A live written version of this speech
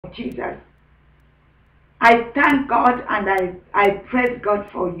of Jesus. I thank God and I praise God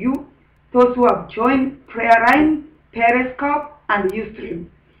for you, those who have joined Prayerline, Periscope, and Ustream.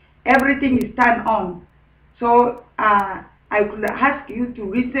 Everything is turned on. So I could ask you to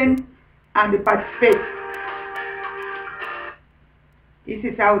listen and participate. This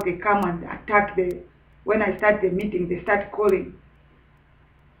is how they come and attack when I start the meeting, they start calling.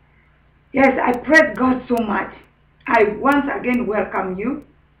 Yes, I praise God so much. I once again welcome you.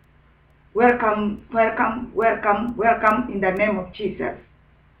 Welcome, welcome, welcome, welcome in the name of Jesus.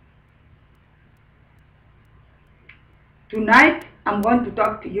 Tonight, I'm going to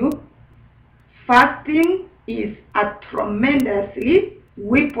talk to you. Fasting is a tremendously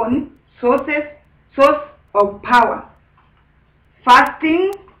weapon source of power.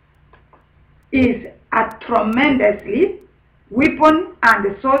 Fasting is a tremendously weapon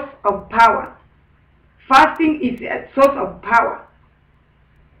and source of power. Fasting is a source of power.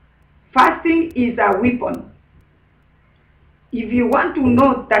 Fasting is a weapon. If you want to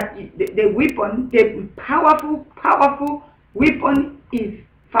know that the weapon, the powerful weapon is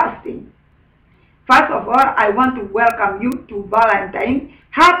fasting. First of all, I want to welcome you to Valentine.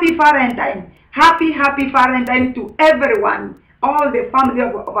 Happy Valentine. Happy Valentine to everyone. All the family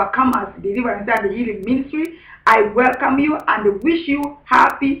of overcomers, Deliverance and Healing Ministry. I welcome you and wish you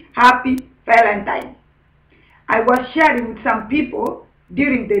happy Valentine. I was sharing with some people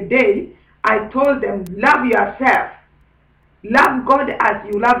during the day. I told them, love yourself. Love God as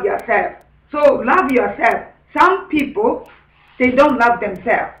you love yourself. So love yourself. Some people, they don't love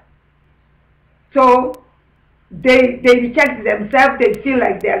themselves. So they reject themselves. They feel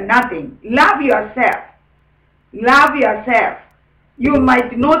like they're nothing. Love yourself. Love yourself. You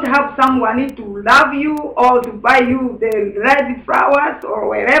might not have someone to love you or to buy you the red flowers or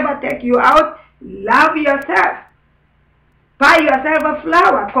wherever take you out. Love yourself. Buy yourself a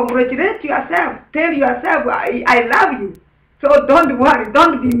flower. Congratulate yourself. Tell yourself, I love you. So don't worry.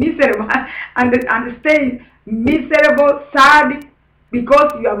 Don't be miserable and stay miserable, sad,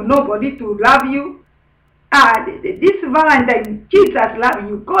 because you have nobody to love you. This Valentine, Jesus loves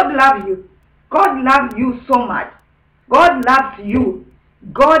you. God loves you. God loves you so much. God loves you.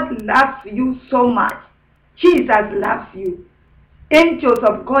 God loves you so much. Jesus loves you. Angels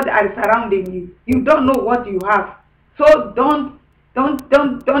of God are surrounding you. You don't know what you have. So don't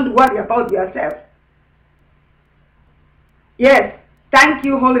worry about yourself. Yes, thank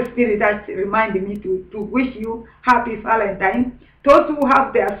you, Holy Spirit, that reminded me to wish you happy Valentine. Those who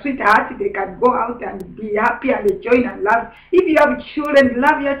have their sweetheart, they can go out and be happy and enjoy and love. If you have children,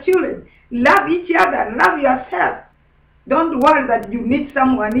 love your children. Love each other. Love yourself. Don't worry that you need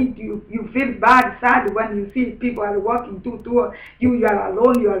someone. You feel bad, sad when you see people are walking you are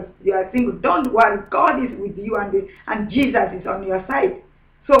alone, you are single. Don't worry. God is with you and Jesus is on your side.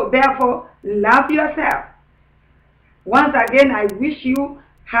 So therefore, love yourself. Once again, I wish you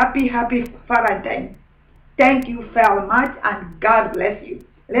happy Valentine. Thank you very much and God bless you.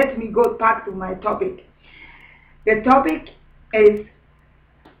 Let me go back to my topic. The topic is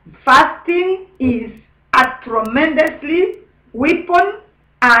fasting is a tremendously weapon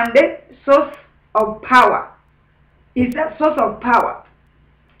and source of power. It's a source of power.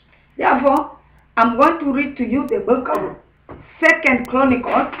 Therefore, I'm going to read to you the book of Second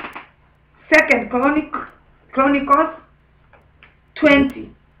Chronicles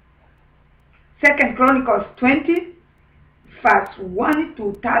 20. Second Chronicles 20, verse 1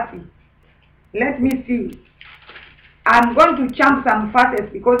 to 30. Let me see. I'm going to jump some verses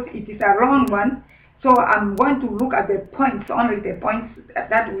because it is a long one. So I'm going to look at the points, only the points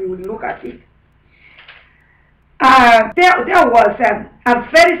that we will look at it. There was a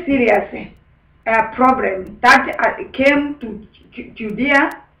very serious problem that came to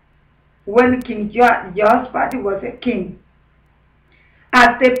Judea when King Jehoshaphat was a king.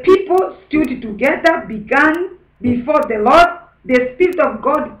 As the people stood together, began before the Lord, the Spirit of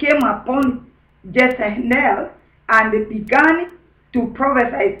God came upon Jezreel and began to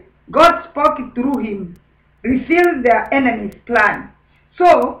prophesy. God spoke through him, revealed their enemy's plan.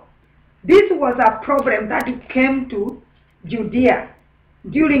 So, this was a problem that came to Judea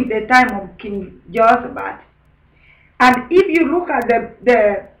during the time of King Jehoshaphat. And if you look at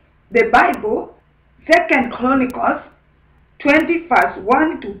the Bible, 2 Chronicles 20 verse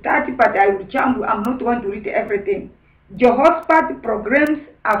 1 to 30, but I will jump, I'm not going to read everything. Jehoshaphat proclaims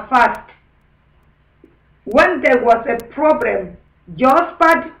a fast. When there was a problem,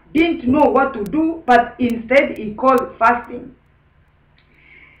 Jehoshaphat didn't know what to do, but instead he called fasting.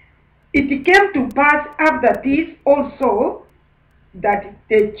 It came to pass after this also that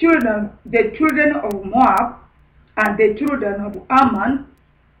the children of Moab and the children of Ammon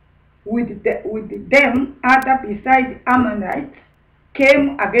with them other beside Ammonites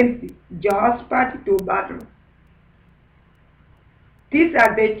came against Jehoshaphat to battle. These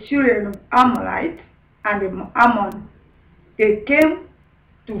are the children of Amalek and Ammon. They came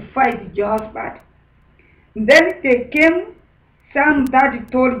to fight Jehoshaphat. Then they came some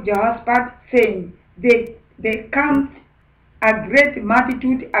that told Jehoshaphat, saying, They camped a great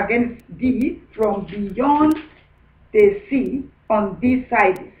multitude against thee from beyond the sea on this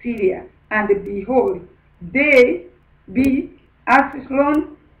side Syria, and behold, they be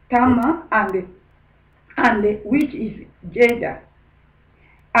Ascalon, Tamar, and which is Jeddah.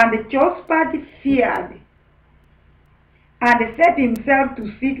 And Jehoshaphat feared, and set himself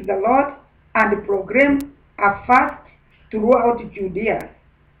to seek the Lord, and proclaim a fast throughout Judea.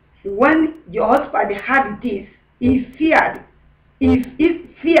 When Jehoshaphat heard this, he feared. His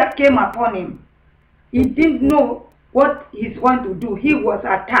fear came upon him. He didn't know what he's going to do. He was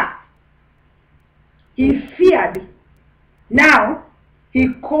attacked. He feared. Now, he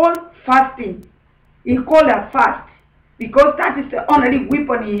called fasting. He called a fast, because that is the only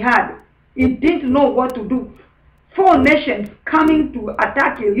weapon he had. He didn't know what to do. 4 nations coming to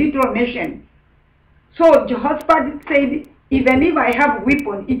attack a little nation. So Jehoshaphat said, even if I have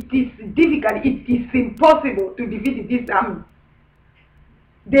weapon, it is difficult, it is impossible to defeat this army.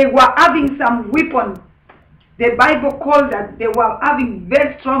 They were having some weapon. The Bible calls that they were having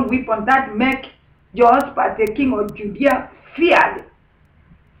very strong weapon that make Jehoshaphat, the king of Judea, feared.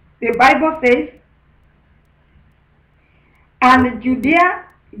 The Bible says, and Judea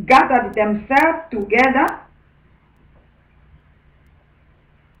gathered themselves together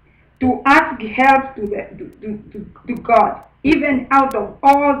to ask help to God. Even out of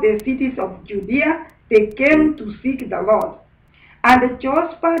all the cities of Judea, they came to seek the Lord. And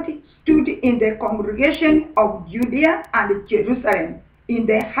Jehoshaphat stood in the congregation of Judea and Jerusalem, in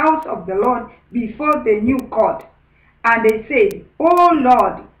the house of the Lord, before the new court. And they said, O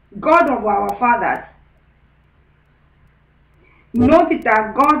Lord, God of our fathers, not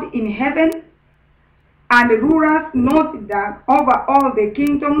that God in heaven, and rulers not that over all the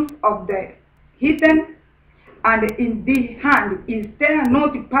kingdoms of the heathen, and in thee hand is there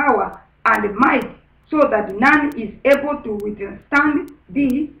not power and might, so that none is able to withstand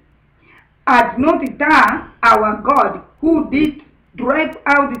thee? Art not thou our God, who did drive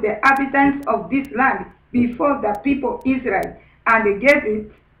out the inhabitants of this land before the people Israel, and gave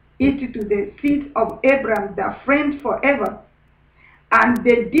it to the seed of Abraham, the friend forever? And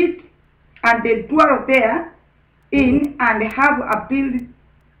they dwell there in, and have built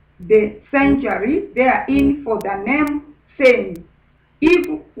the sanctuary therein for the name, saying,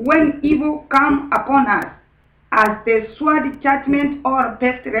 If when evil come upon us, as the sword, judgment, or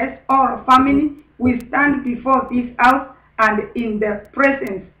pestilence, or famine, we stand before this house and in the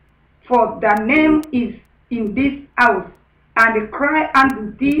presence, for the name is in this house, and cry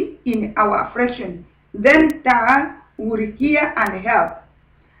unto thee in our affliction. Then thou wilt hear and help.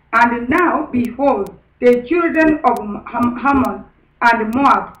 And now, behold, the children of Ammon and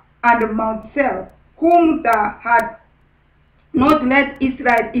Moab and Mount Seir, whom thou had not let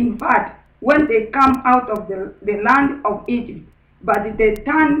Israel invade when they come out of the land of Egypt, but they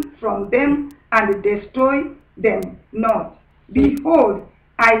turn from them and destroy them not. Behold,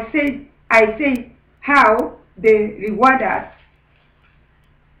 I say, how the rewarders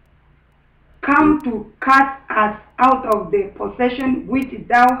come to cast us out of the possession which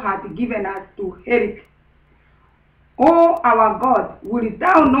thou hast given us to inherit. O our God, wilt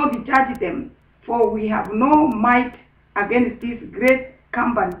thou not judge them? For we have no might against this great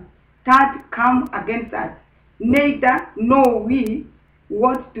company that come against us, neither know we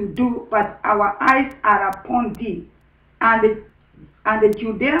what to do, but our eyes are upon thee. And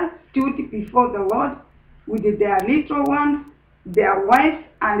Judea stood before the Lord with their little ones, their wives,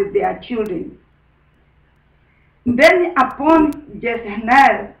 and their children. Then upon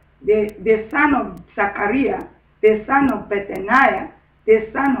Jezaniah, the son of Zachariah, the son of Bethaniah, the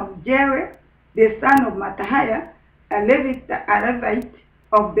son of Jereh, the son of Matthiah, a Levite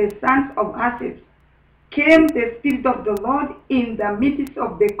of the sons of Asaph, came the Spirit of the Lord in the midst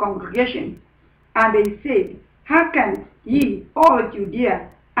of the congregation. And he said, Hearken ye, all Judea,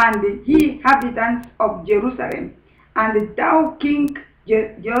 and ye inhabitants of Jerusalem, and thou King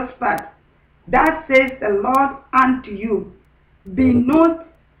Jehoshaphat, thus says the Lord unto you, Be not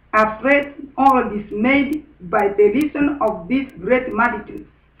afraid or dismayed by the reason of this great multitude,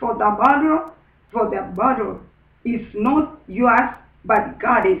 for the battle is not yours, but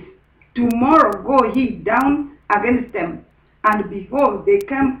God's. Tomorrow go ye down against them, and behold, they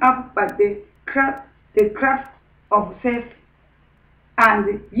came up by the craft of Seth,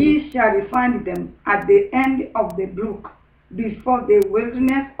 and ye shall find them at the end of the brook, before the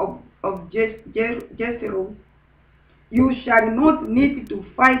wilderness of Jezreel. You shall not need to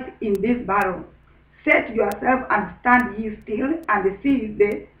fight in this battle. Set yourself and stand ye still, and see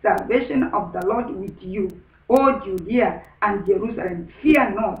the salvation of the Lord with you, O Judea and Jerusalem.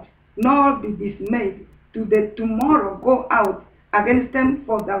 Fear not, nor be dismayed. Tomorrow go out against them,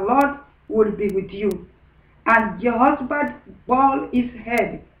 for the Lord will be with you. And Jehoshaphat bowed his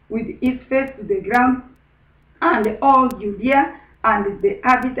head with his face to the ground, and all Judea and the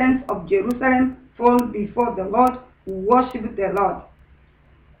inhabitants of Jerusalem fall before the Lord, who worship the Lord.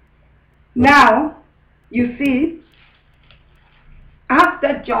 Now, you see,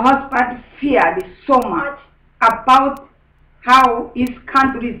 after Jehoshaphat feared so much about how his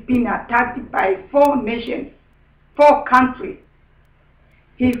country is being attacked by 4 nations, 4 countries,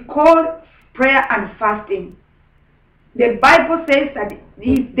 he called prayer and fasting. The Bible says that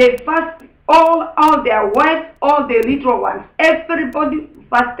they fast, all their wives, all the little ones, everybody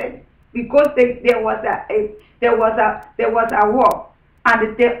fasted, because there was a war,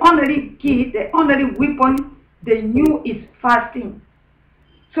 and the only key, the only weapon they knew is fasting.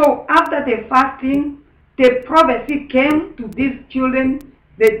 So after the fasting, the prophecy came to these children.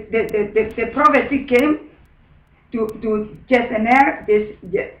 The prophecy came to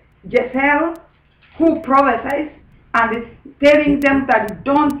Jezreel, who prophesied and telling them that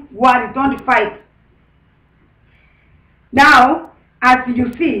don't worry, don't fight. Now, as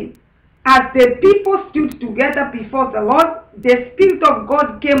you see, as the people stood together before the Lord, the Spirit of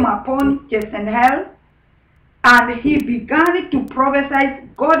God came upon Jezreel, and he began to prophesy.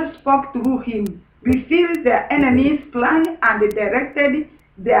 God spoke through him, revealed their enemies' plan, and directed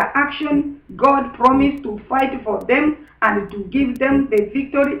their action. God promised to fight for them and to give them the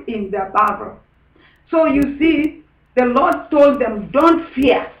victory in the battle. So you see, the Lord told them, don't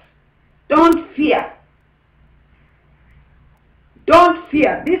fear. Don't fear. Don't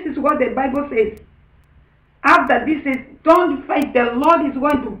fear. This is what the Bible says. After this is, don't fight. The Lord is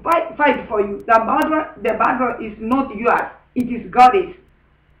going to fight for you. The battle is not yours. It is God's.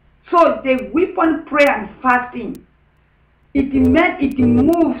 So the weapon, prayer and fasting, it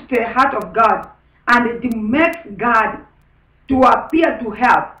moves the heart of God, and it makes God to appear to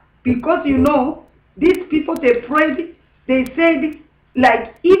help. Because you know, these people, they prayed, they said,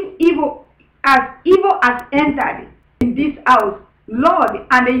 like, if evil has entered in this house, Lord,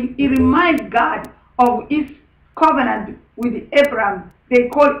 and he reminds God of his covenant with Abraham. They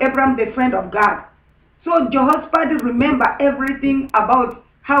call Abraham the friend of God. So Jehoshaphat remember everything about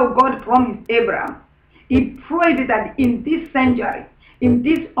how God promised Abraham. He prayed that in this century, in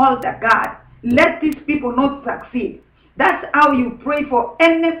this altar, God, let these people not succeed. That's how you pray for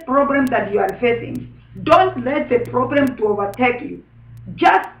any problem that you are facing. Don't let the problem to overtake you.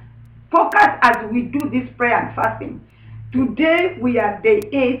 Just focus as we do this prayer and fasting. Today we are day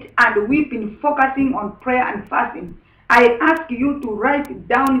 8, and we've been focusing on prayer and fasting. I ask you to write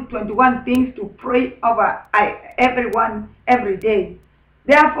down 21 things to pray over everyone every day.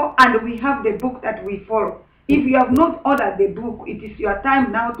 Therefore, and we have the book that we follow. If you have not ordered the book, it is your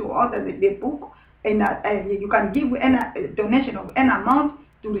time now to order the book. And you can give a donation of an amount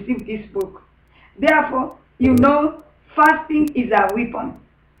to receive this book. Therefore, you know, fasting is a weapon.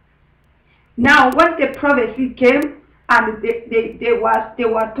 Now, when the prophecy came, and they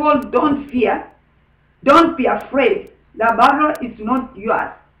were told, don't fear, don't be afraid. The battle is not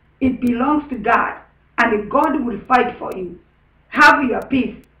yours. It belongs to God, and God will fight for you. Have your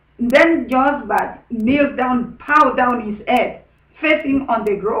peace. Then Jehoshaphat kneeled down, bowed down his head, facing on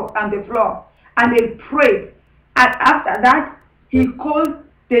the floor, and he prayed. And after that, he called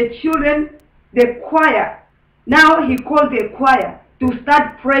the children, the choir. Now he called the choir to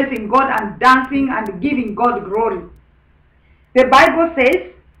start praising God and dancing and giving God glory. The Bible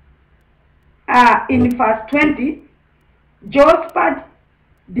says in verse 20, Jehoshaphat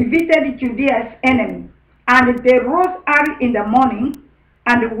defeated Judea's enemy, and they rose early in the morning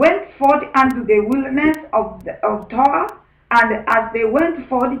and went forth unto the wilderness of Tor. And as they went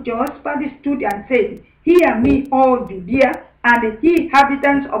forth, Jehoshaphat stood and said, Hear me, all Judea, and ye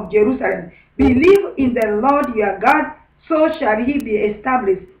inhabitants of Jerusalem. Believe in the Lord your God, so shall he be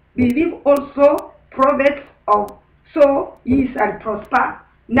established. Believe also prophets of, so ye shall prosper.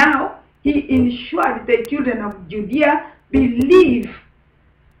 Now he ensured the children of Judea believe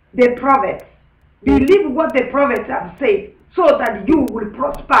the prophets. Believe what the prophets have said, so that you will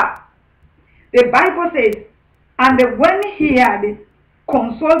prosper. The Bible says, and when he had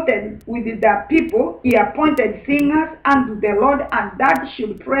consulted with the people, he appointed singers unto the Lord, and that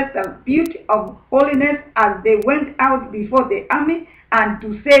should praise the beauty of holiness as they went out before the army. and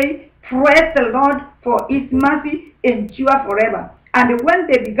to say, praise the Lord, for his mercy endure forever. And when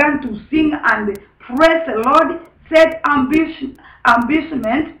they began to sing and praise the Lord, set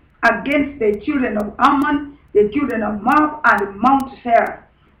ambushment against the children of Ammon, the children of Moab, and Mount Seir,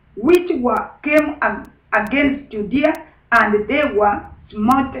 which came against Judea, and they were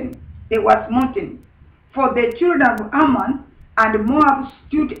smitten. For the children of Ammon and Moab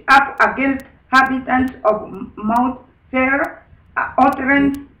stood up against inhabitants of Mount Seir,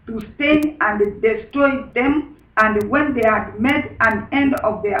 utterance to stain and destroy them. And when they had made an end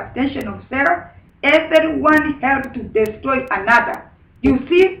of the habitation of Seir, everyone helped to destroy another. You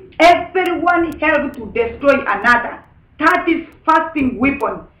see, everyone helped to destroy another. That is fasting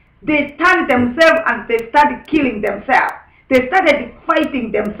weapon. They turned themselves and they started killing themselves. They started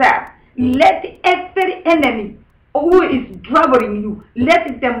fighting themselves. Let every enemy who is troubling you,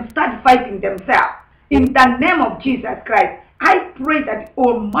 let them start fighting themselves. In the name of Jesus Christ, I pray that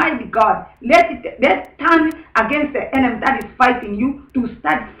Almighty God, let's turn against the enemy that is fighting you to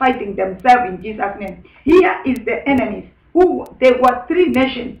start fighting themselves in Jesus' name. Here is the enemies. There were three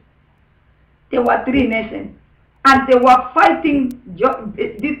nations. There were three nations. And they were fighting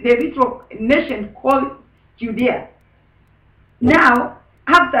the little nation called Judea. Now,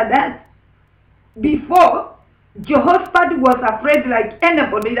 after that, before, Jehoshaphat was afraid like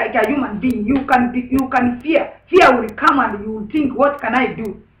anybody, like a human being. You can fear. Fear will come and you will think, what can I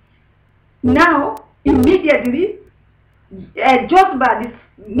do? Now, immediately, Jehoshaphat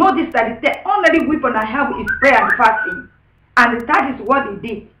noticed that the only weapon I have is prayer and fasting. And that is what he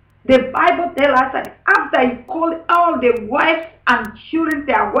did. The Bible tells us that after he called all the wives and children,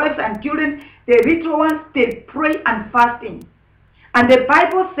 their wives and children, the little ones, they pray and fasting. And the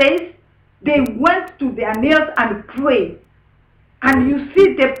Bible says they went to their knees and prayed. And you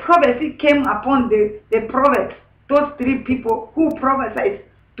see the prophecy came upon the prophets, those three people who prophesied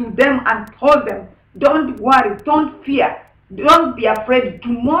to them and told them, don't worry, don't fear, don't be afraid.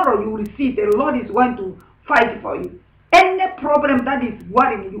 Tomorrow you will see the Lord is going to fight for you. Any problem that is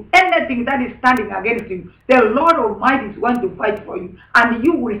worrying you, anything that is standing against you, the Lord Almighty is going to fight for you. And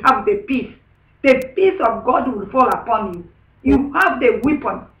you will have the peace. The peace of God will fall upon you. You have the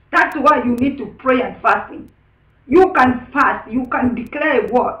weapon. That's why you need to pray and fasting. You can fast. You can declare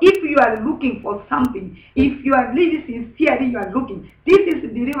a war. If you are looking for something, if you are really sincerely you are looking, this is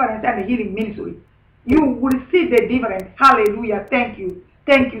Deliverance and Healing Ministry. You will see the deliverance. Hallelujah. Thank you.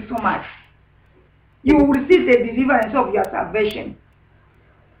 Thank you so much. You will see the deliverance of your salvation.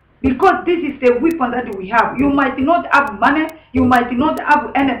 Because this is the weapon that we have. You might not have money, you might not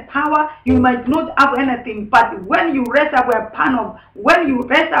have any power, you might not have anything, but when you raise up a panel, when you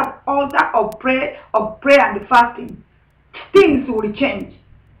raise up altar of prayer and fasting, things will change.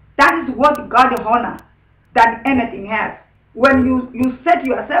 That is what God honors than anything else. When you set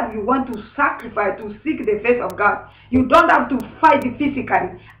yourself, you want to sacrifice, to seek the face of God. You don't have to fight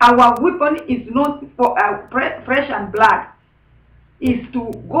physically. Our weapon is not for flesh and blood. Is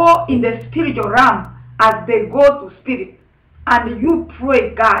to go in the spiritual realm as they go to spirit. And you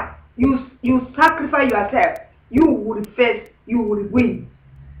pray God. You sacrifice yourself. You will face, you will win.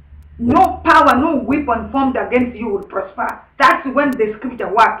 No power, no weapon formed against you will prosper. That's when the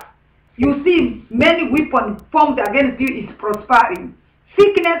scripture works. You see, many weapons formed against you is prospering.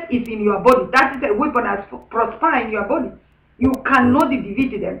 Sickness is in your body. That is a weapon that prospers in your body. You cannot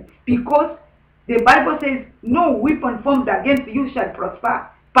defeat them because the Bible says, no weapon formed against you shall prosper.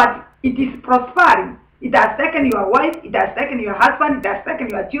 But it is prospering. It has taken your wife, it has taken your husband, it has taken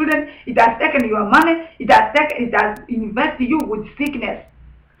your children, it has taken your money, it has invested you with sickness.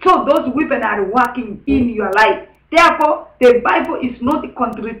 So those weapons are working in your life. Therefore, the Bible is not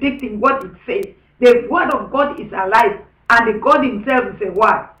contradicting what it says. The word of God is alive, and God himself is a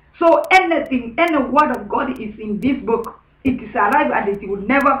word. So anything, any word of God is in this book. It is alive and it will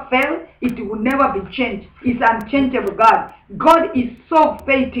never fail. It will never be changed. It's unchangeable God. God is so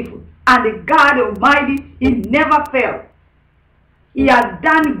faithful. And God Almighty, He never fails. He has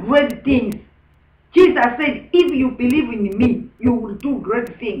done great things. Jesus said, if you believe in me, you will do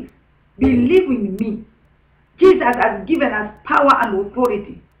great things. Believe in me. Jesus has given us power and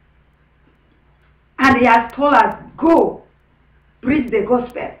authority. And He has told us, go, preach the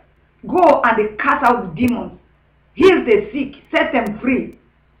gospel. Go and cast out demons. Heal the sick, set them free.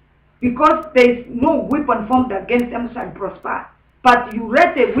 Because there is no weapon formed against them shall prosper. But you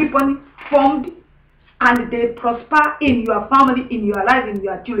raise a weapon formed and they prosper in your family, in your life, in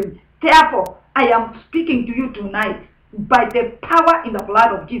your children. Therefore, I am speaking to you tonight by the power in the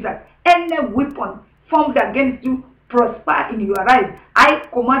blood of Jesus. Any weapon formed against you prosper in your life. I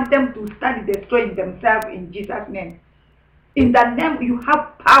command them to start destroying themselves in Jesus' name. In the name, you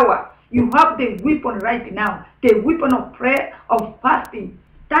have power. You have the weapon right now. The weapon of prayer, of fasting.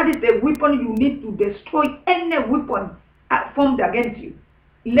 That is the weapon you need to destroy any weapon formed against you.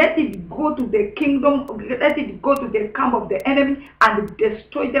 Let it go to the kingdom, let it go to the camp of the enemy and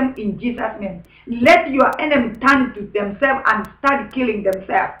destroy them in Jesus' name. Let your enemies turn to themselves and start killing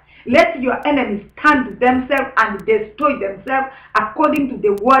themselves. Let your enemies turn to themselves and destroy themselves according to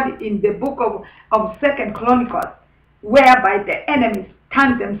the word in the book of 2 Chronicles, whereby the enemies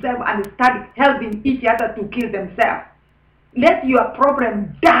turn themselves and start helping each other to kill themselves. Let your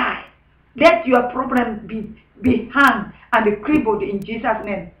problem die. Let your problem be hung and crippled in Jesus'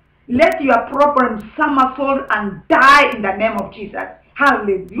 name. Let your problem somersault and die in the name of Jesus.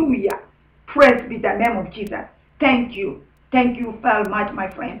 Hallelujah. Praise be the name of Jesus. Thank you. Thank you very much, my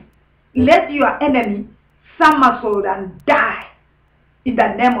friends. Let your enemy somersault and die in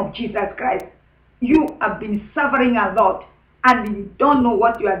the name of Jesus Christ. You have been suffering a lot and you don't know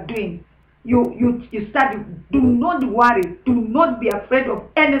what you are doing. You start, do not worry, do not be afraid of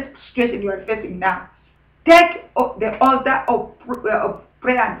any situation you are facing now. Take the altar of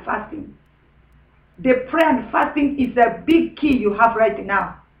prayer and fasting. The prayer and fasting is a big key you have right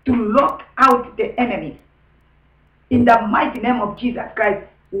now to lock out the enemies. In the mighty name of Jesus Christ.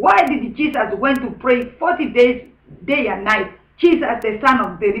 Why did Jesus went to pray 40 days, day and night? Jesus, the Son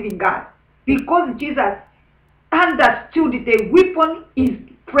of the living God. Because Jesus understood the weapon is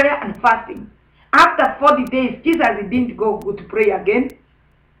prayer and fasting. After 40 days, Jesus didn't go to pray again.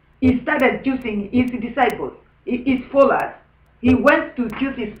 He started choosing his disciples, his followers. He went to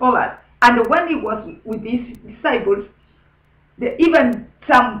choose his followers. And when he was with his disciples, even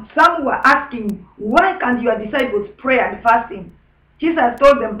some were asking, why can't your disciples pray and fasting? Jesus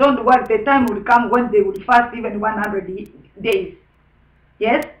told them, don't worry, the time will come when they will fast even 100 days.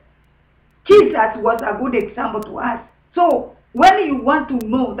 Yes? Jesus was a good example to us. So, when you want to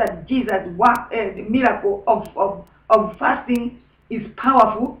know that Jesus' the miracle of fasting is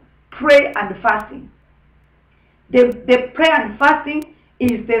powerful, pray and fasting. The prayer and fasting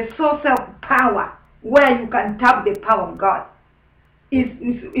is the source of power where you can tap the power of God.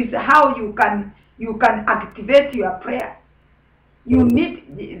 Is how you can activate your prayer. You need,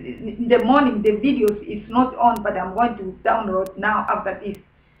 in the morning, the videos is not on, but I'm going to download now after this.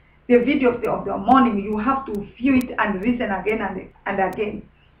 The video of the morning, you have to view it and listen again and again.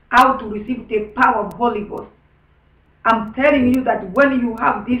 How to receive the power of Holy Ghost. I'm telling you that when you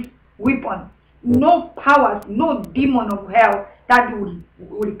have this weapon, no powers, no demon of hell that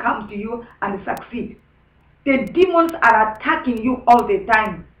will come to you and succeed. The demons are attacking you all the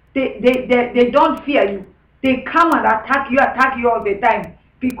time. They don't fear you. They come and attack you all the time.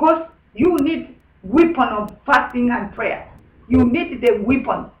 Because you need weapon of fasting and prayer. You need the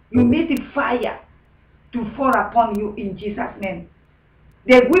weapon. You need the fire to fall upon you in Jesus' name.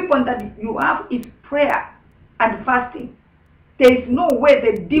 The weapon that you have is prayer and fasting. There is no way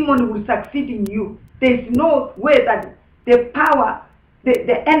the demon will succeed in you. There is no way that the power,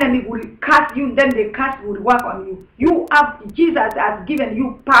 the enemy will cast you, then the cast will work on you. Jesus has given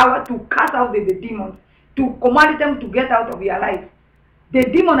you power to cast out the demons, to command them to get out of your life. The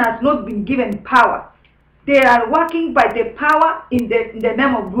demon has not been given power. They are working by the power in the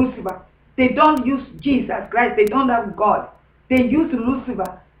name of Lucifer. They don't use Jesus Christ. They don't have God. They use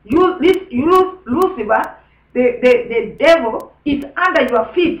Lucifer. You use Lucifer. The devil is under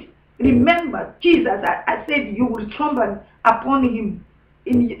your feet. Remember, Jesus, I said you will trample upon him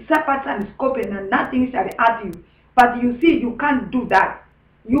in serpents and scorpions, and nothing shall hurt you. But you see, you can't do that.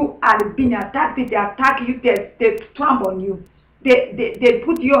 You are being attacked. They attack you. They trample on you. They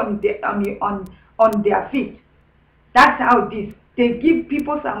put you on their feet. That's how it is. They give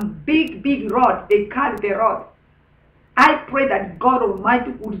people some big rod. They carry the rod. I pray that God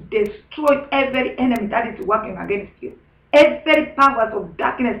Almighty will destroy every enemy that is working against you. Every powers of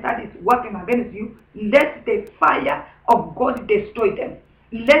darkness that is working against you, let the fire of God destroy them.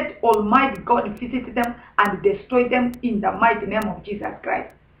 Let Almighty God visit them and destroy them in the mighty name of Jesus Christ.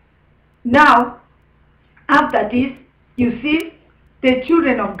 Now, after this, you see the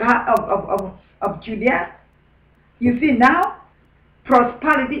children of God of Judea. You see now,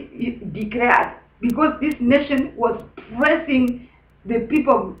 prosperity is declared because this nation was pressing the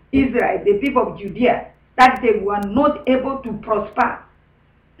people of Israel, the people of Judea, that they were not able to prosper.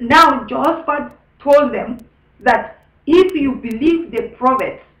 Now Jehoshaphat told them that if you believe the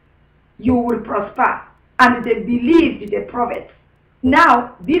prophets, you will prosper. And they believed the prophets.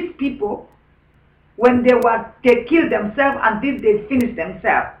 Now these people, when they killed themselves until they finished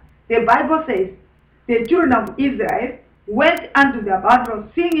themselves, the Bible says the children of Israel went unto the battle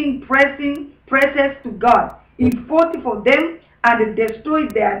singing praises to God. He fought for them and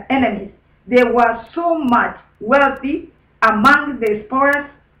destroyed their enemies. They were so much wealthy among the spoils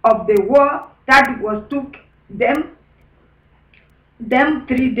of the war that it was took them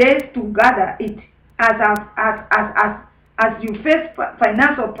 3 days to gather it. As you face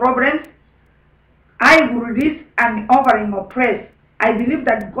financial problems, I will release an offering of praise. I believe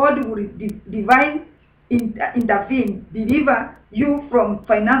that God will intervene, deliver you from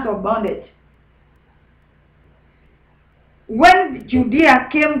financial bondage. When Judea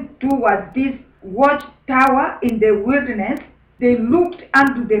came towards this watchtower in the wilderness, they looked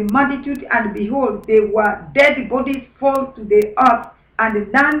unto the multitude, and behold, there were dead bodies fall to the earth,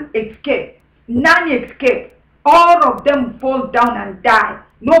 and none escaped. None escaped. All of them fall down and die.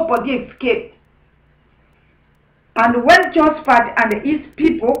 Nobody escaped. And when Jehoshaphat and his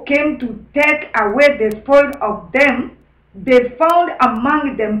people came to take away the spoil of them, they found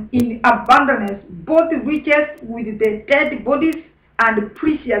among them in abundance both riches with the dead bodies and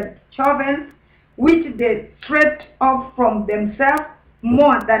precious jewels, which they stripped off from themselves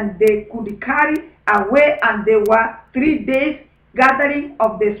more than they could carry away. And there were 3 days gathering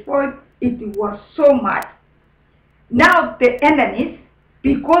of the spoil. It was so much. Now the enemies,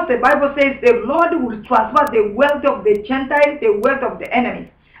 because the Bible says the Lord will transfer the wealth of the Gentiles, the wealth of the enemies.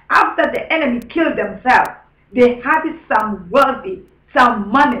 After the enemy killed themselves, they had some wealthy, some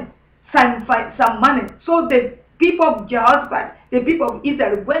money, some money. So the people of Jehoshaphat, the people of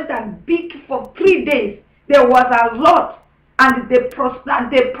Israel went and beat for 3 days. There was a lot, and they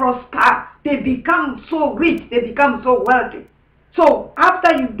prosper. They become so rich. They become so wealthy. So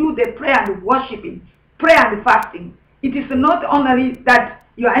after you do the prayer and worshiping, prayer and fasting, it is not only that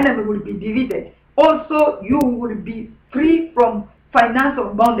your enemy will be defeated, also you will be free from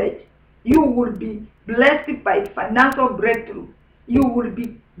financial bondage. You will be blessed by financial breakthrough. You will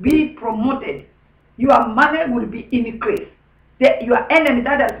be promoted. Your money will be increased. Your enemy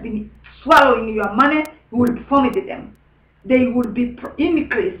that has been swallowing your money will vomit them. They will be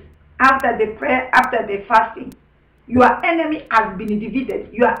increased after the prayer, after the fasting. Your enemy has been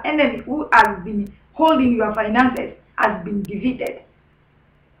defeated. Your enemy who has been holding your finances has been defeated.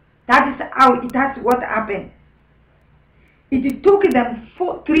 That is how that's what happened. It took them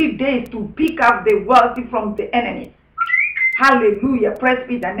 3 days to pick up the wealth from the enemies. Hallelujah. Praise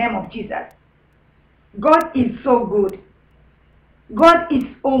be the name of Jesus. God is so good. God is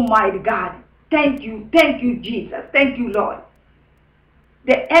Almighty God. Thank you, Jesus. Thank you, Lord.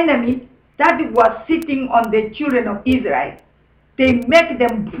 The enemy that was sitting on the children of Israel, they make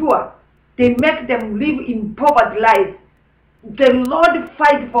them poor. They make them live in poverty life. The Lord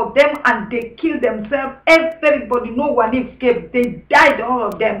fight for them and they kill themselves. Everybody, no one escaped. They died, all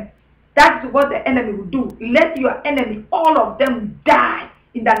of them. That's what the enemy will do. Let your enemy, all of them, die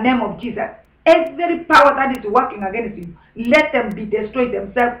in the name of Jesus. Every power that is working against you, let them be destroyed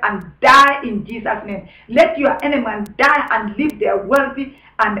themselves and die in Jesus' name. Let your enemy die and leave their wealthy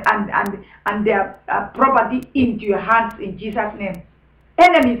and their property into your hands in Jesus' name.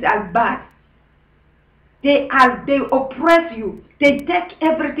 Enemies are bad. They oppress you. They take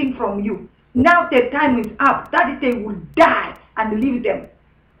everything from you. Now the time is up that they will die and leave them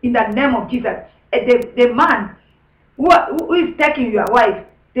in the name of Jesus. The man who is taking your wife,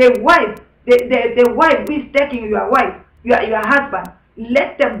 the wife who is taking your wife, your husband,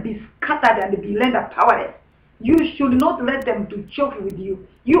 let them be scattered and be rendered powerless. You should not let them to choke with you.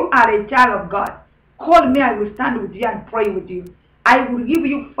 You are a child of God. Call me, I will stand with you and pray with you. I will give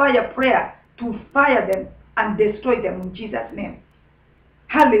you fire prayer to fire them and destroy them in Jesus' name.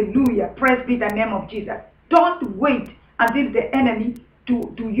 Hallelujah. Praise be the name of Jesus. Don't wait until the enemy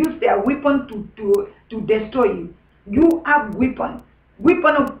to use their weapon to destroy you. You have weapon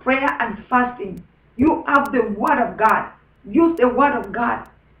of prayer and fasting. You have the word of God. Use the word of God.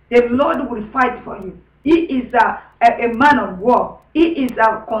 The Lord will fight for you. He is a man of war. He is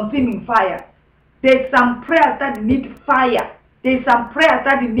a consuming fire. There's some prayers that need fire. There's some prayers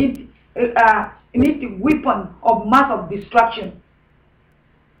that need weapon of mass of destruction.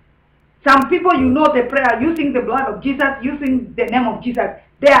 Some people, you know the prayer using the blood of Jesus, using the name of Jesus.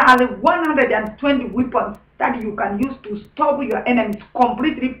 There are 120 weapons that you can use to stop your enemies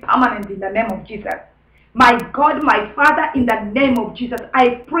completely permanent in the name of Jesus. My God, my Father, in the name of Jesus,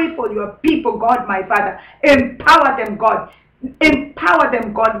 I pray for your people, God, my Father. Empower them, God. Empower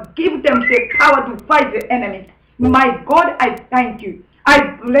them, God. Give them the power to fight the enemies. My God, I thank you.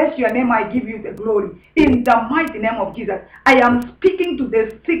 I bless your name. I give you the glory. In the mighty name of Jesus, I am speaking to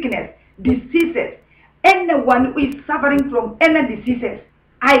the sickness, diseases. Anyone who is suffering from any diseases,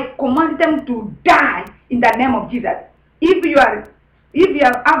 I command them to die in the name of Jesus. If you are If you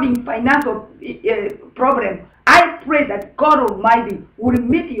are having financial problem, I pray that God Almighty will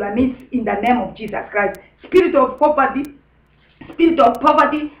meet your needs in the name of Jesus Christ. Spirit of poverty,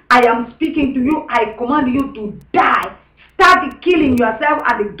 I am speaking to you. I command you to die. Start killing yourself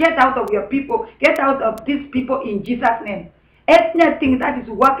and get out of your people. Get out of these people in Jesus' name. Anything that is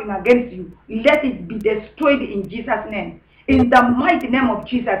working against you, let it be destroyed in Jesus' name. In the mighty name of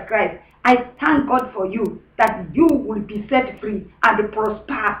Jesus Christ, I thank God for you, that you will be set free and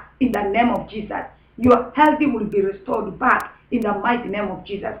prosper in the name of Jesus. Your health will be restored back in the mighty name of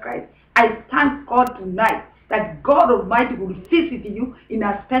Jesus Christ. I thank God tonight that God Almighty will visit you in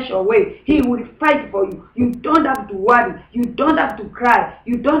a special way. He will fight for you. You don't have to worry. You don't have to cry.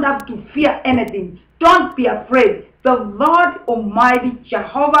 You don't have to fear anything. Don't be afraid. The Lord Almighty,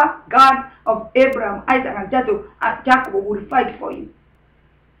 Jehovah, God of Abraham, Isaac, and Jacob will fight for you.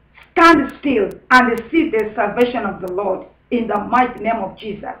 Stand still and see the salvation of the Lord in the mighty name of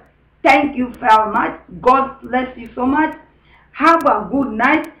Jesus. Thank you very much. God bless you so much. Have a good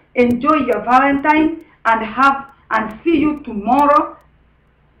night. Enjoy your Valentine and see you tomorrow,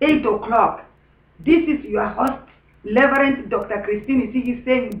 8 o'clock. This is your host, Reverend Dr. Christine Isigi,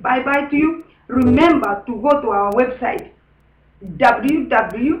 saying bye-bye to you. Remember to go to our website,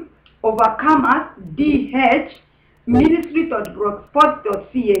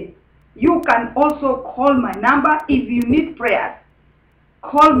 www.overcomers.ministry.blogspot.ca. You can also call my number if you need prayers.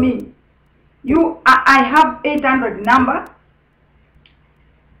 Call me. I have 800 number.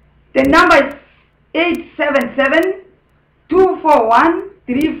 The number is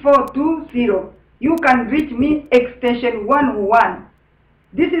 877-241-3420. You can reach me extension 101.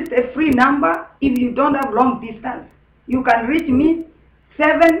 This is a free number if you don't have long distance. You can reach me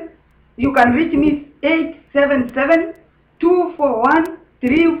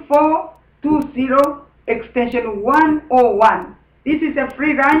 877-241-3420 extension 101. This is a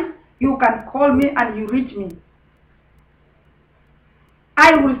free line. You can call me and you reach me.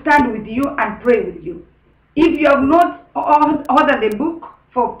 I will stand with you and pray with you. If you have not ordered the book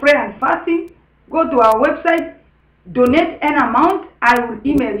for prayer and fasting, go to our website, donate an amount, I will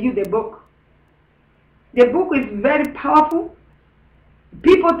email you the book. The book is very powerful.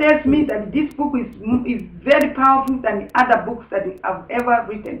 People tell me that this book is very powerful than other books that I've ever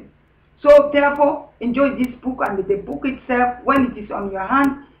written. So therefore, enjoy this book, and the book itself, when it is on your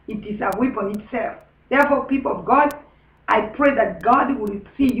hand, it is a weapon itself. Therefore, people of God, I pray that God will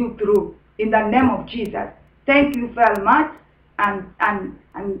see you through in the name of Jesus. Thank you very much, and I'm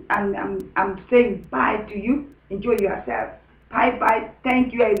saying bye to you. Enjoy yourself. Bye bye.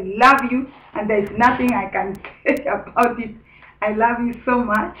 Thank you. I love you, and there is nothing I can say about it. I love you so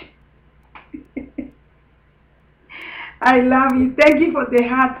much. I love you. Thank you for the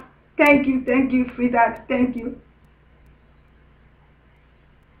heart. Thank you, sweetheart. Thank you.